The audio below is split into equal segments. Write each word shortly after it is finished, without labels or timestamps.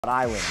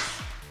Islands.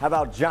 How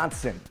about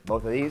Johnson?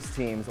 Both of these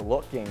teams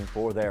looking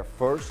for their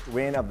first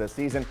win of the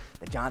season.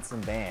 The Johnson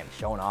band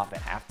showing off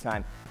at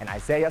halftime, and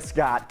Isaiah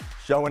Scott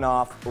showing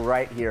off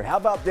right here. How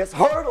about this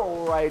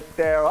hurdle right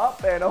there,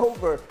 up and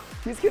over?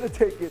 He's going to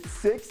take it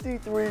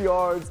 63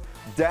 yards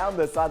down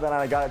the sideline.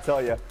 I got to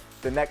tell you,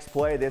 the next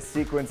play, this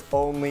sequence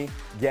only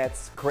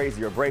gets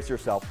crazier. Brace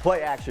yourself.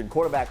 Play action.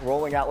 Quarterback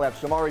rolling out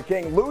left. Shamari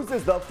King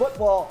loses the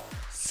football.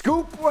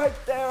 Scoop right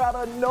there out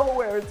of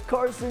nowhere. It's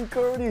Carson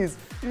Curtis.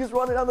 He's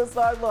running on the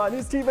sideline.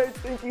 His teammates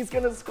think he's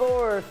going to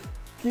score.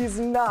 He's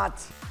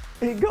not.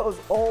 He goes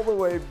all the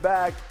way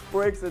back,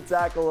 breaks the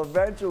tackle.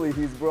 Eventually,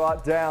 he's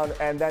brought down,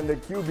 and then the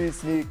QB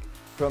sneak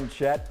from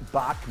Chet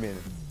Bachman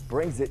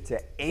brings it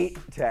to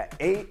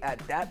 8-8. At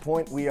that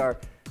point, we are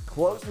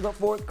close to the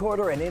fourth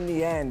quarter, and in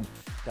the end,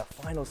 the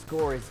final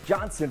score is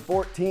Johnson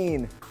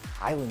 14,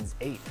 Islands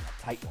 8,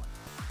 a tight one.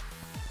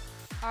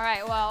 All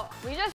right, well, we just